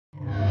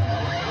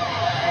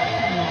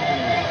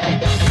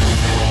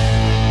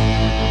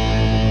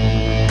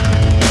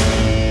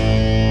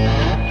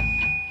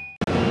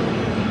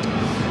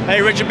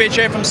Hey, Richard Beach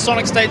here from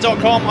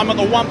SonicState.com. I'm at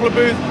the Wampler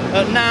booth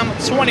at NAMM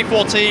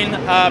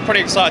 2014.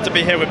 Pretty excited to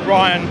be here with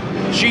Brian,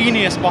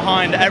 genius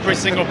behind every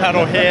single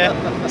pedal here.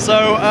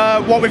 So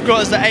what we've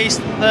got is the Ace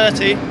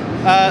 30,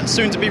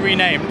 soon to be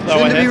renamed.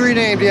 Soon to be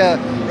renamed, yeah.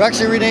 We're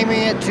actually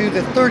renaming it to the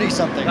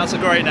 30-something. That's a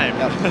great name.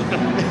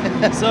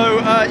 Yep. So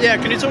yeah,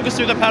 can you talk us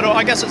through the pedal?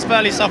 I guess it's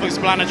fairly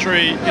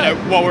self-explanatory, you know,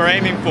 what we're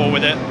aiming for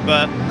with it,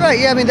 but... Right,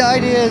 yeah, I mean, the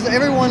idea is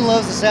everyone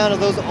loves the sound of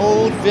those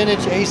old vintage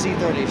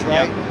AC30s,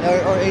 right?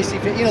 Yep. Or AC,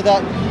 you know,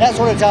 that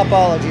sort of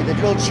topology, the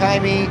real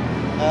chimey,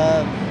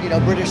 you know,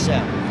 British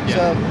sound. Yep.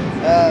 So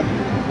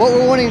what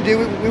we're wanting to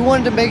do, we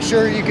wanted to make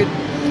sure you could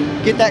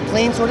get that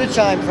clean sort of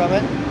chime from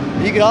it.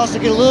 You could also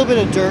get a little bit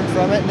of dirt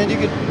from it, and then you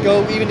could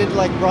go even into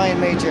like Brian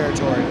May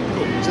territory.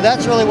 Cool. So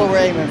that's really what we're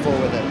aiming for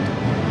with it.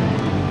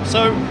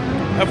 So,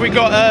 have we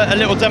got a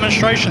little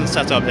demonstration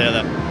set up here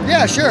then?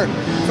 Yeah, sure.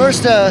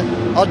 First,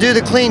 I'll do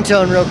the clean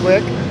tone real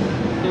quick.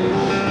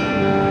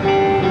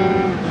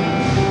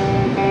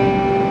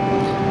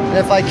 And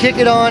if I kick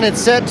it on,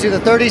 it's set to the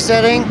 30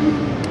 setting,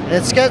 and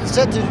it's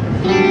set to...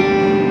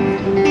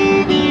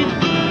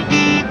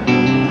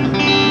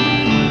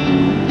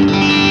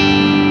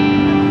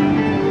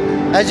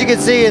 As you can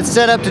see, it's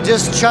set up to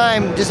just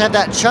chime, just have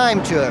that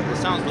chime to it. It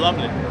sounds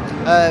lovely.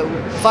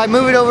 If I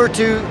move it over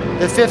to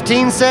the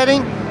 15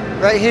 setting,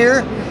 right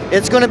here,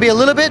 it's going to be a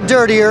little bit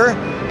dirtier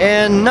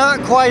and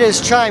not quite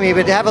as chimey,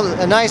 but have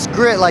a nice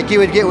grit like you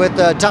would get with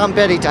a Tom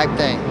Petty type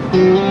thing.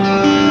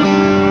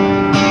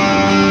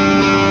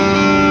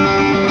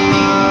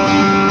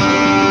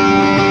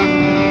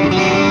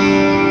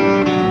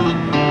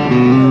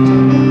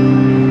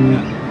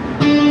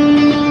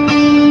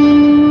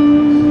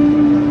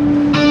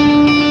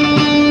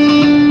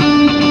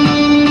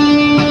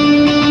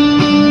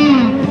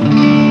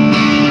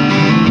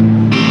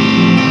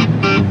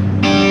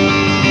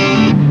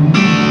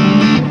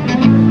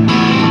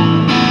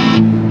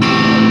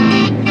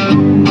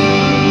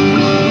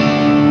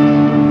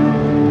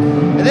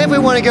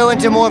 Want to go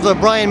into more of the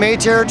Brian May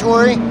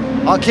territory,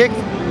 I'll kick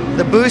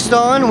the boost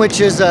on, which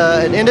is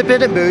an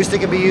independent boost. It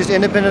can be used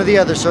independent of the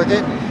other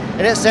circuit,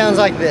 and it sounds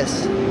like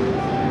this.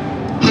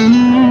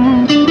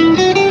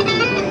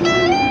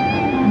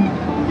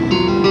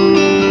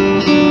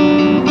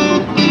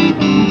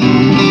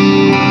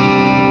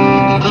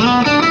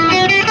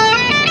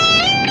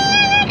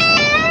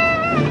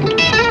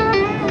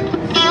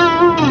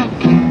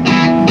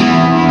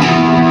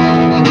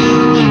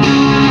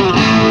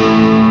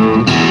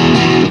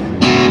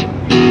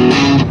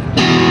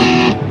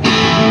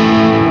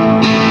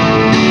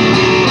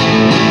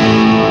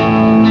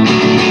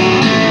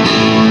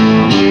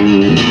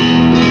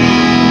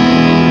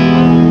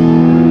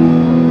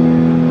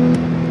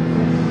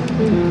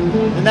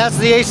 That's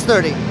the Ace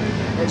 30.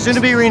 It's soon to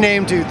be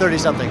renamed to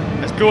 30-something.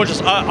 It's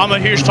gorgeous. I'm a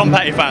huge Tom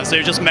Petty fan, so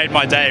you just made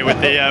my day with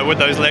the with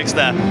those licks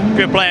there.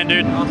 Good playing,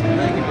 dude. Awesome.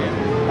 Thank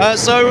you,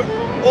 so,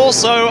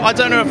 also, I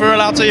don't know if we're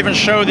allowed to even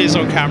show these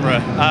on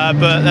camera,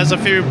 but there's a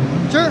few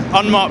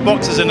unmarked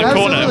boxes in the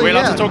corner. Are we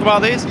allowed to talk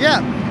about these? Yeah.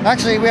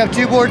 Actually, we have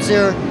two boards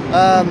here.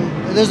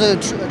 There's a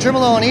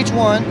tremolo on each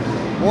one.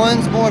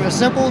 One's more of a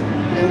simple,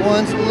 and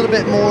one's a little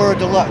bit more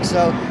deluxe.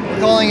 So we're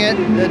calling it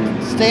the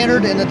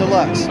standard and the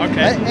deluxe.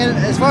 Okay. And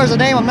as far as the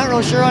name, I'm not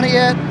really sure on it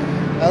yet.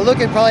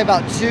 Looking probably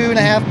about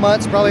 2.5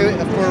 months probably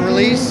for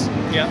release.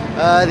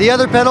 Yeah. The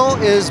other pedal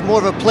is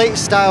more of a plate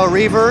style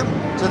reverb.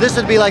 So this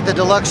would be like the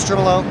deluxe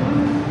tremolo.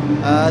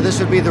 This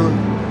would be the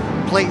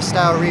plate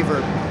style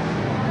reverb.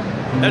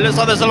 It looks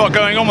like there's a lot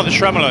going on with the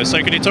tremolo,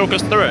 so can you talk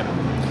us through it?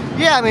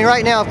 Yeah, I mean,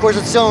 right now, of course,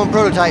 it's still in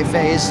prototype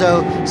phase,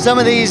 so some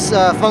of these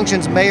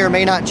functions may or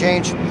may not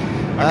change.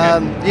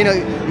 Okay. You know,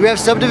 you have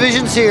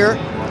subdivisions here,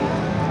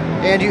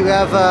 and you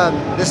have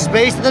the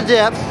space and the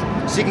depth,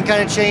 so you can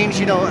kind of change,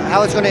 you know,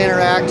 how it's going to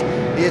interact,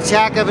 the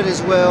attack of it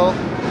as well,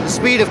 the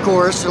speed, of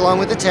course, along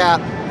with the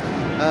tap,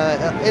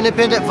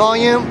 independent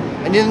volume,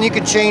 and then you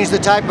can change the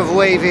type of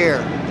wave here.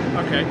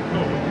 Okay,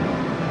 cool.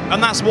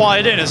 And that's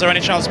wired in. Is there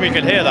any chance we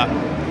could hear that?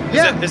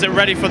 Is it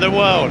ready for the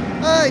world?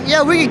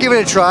 Yeah, we can give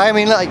it a try. I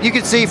mean, like you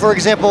can see, for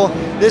example,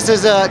 this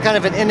is kind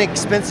of an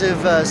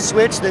inexpensive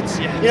switch that's,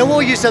 you know,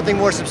 we'll use something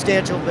more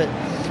substantial, but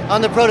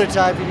on the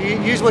prototype, you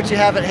use what you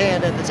have at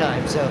hand at the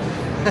time, so.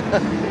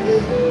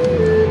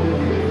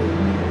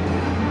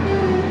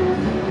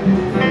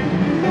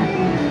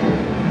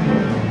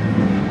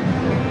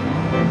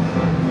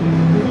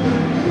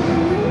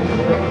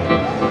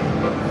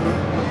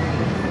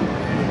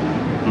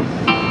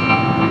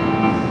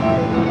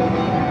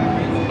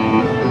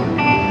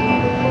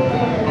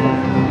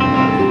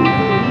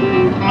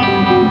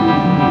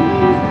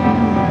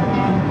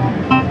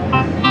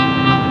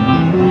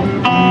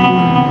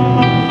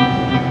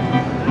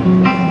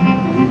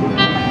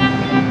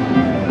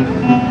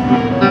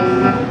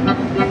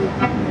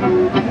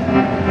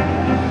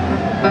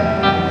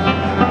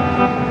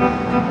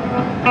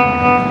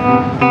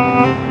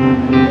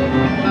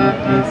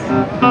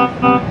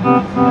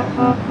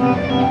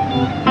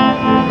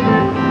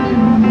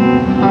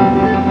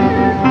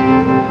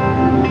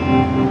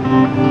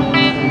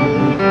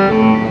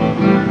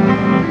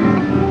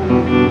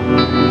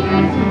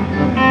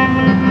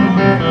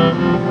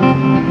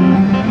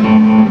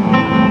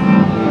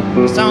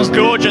 Sounds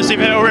gorgeous. You've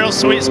hit a real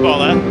sweet spot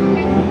there.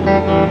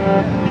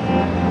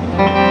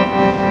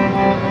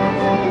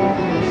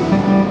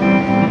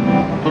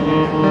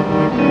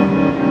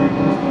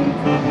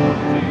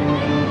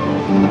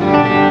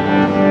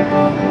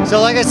 So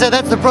like I said,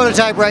 that's the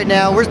prototype right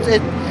now.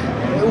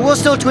 We'll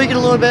still tweak it a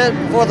little bit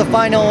before the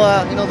final,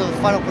 the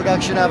final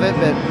production of it,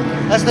 but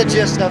that's the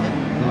gist of it.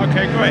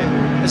 Okay, great.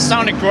 It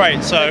sounded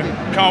great, so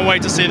can't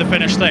wait to see the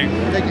finished thing.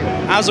 Thank you.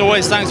 As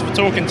always, thanks for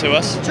talking to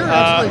us. Sure,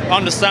 absolutely.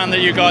 Understand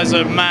that you guys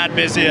are mad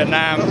busy at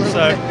NAMM, so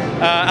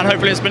and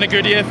hopefully it's been a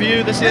good year for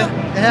you this year.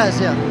 Yeah, it has,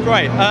 yeah.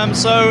 Great.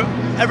 So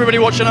everybody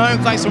watching at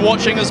home, thanks for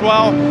watching as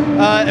well.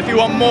 If you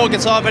want more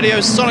guitar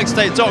videos,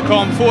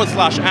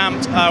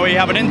 sonicstate.com/amped. We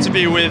have an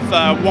interview with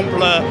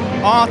Wampler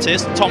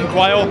artist Tom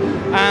Quayle,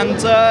 and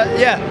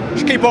yeah,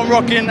 just keep on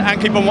rocking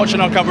and keep on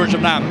watching our coverage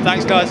of NAMM.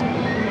 Thanks, guys.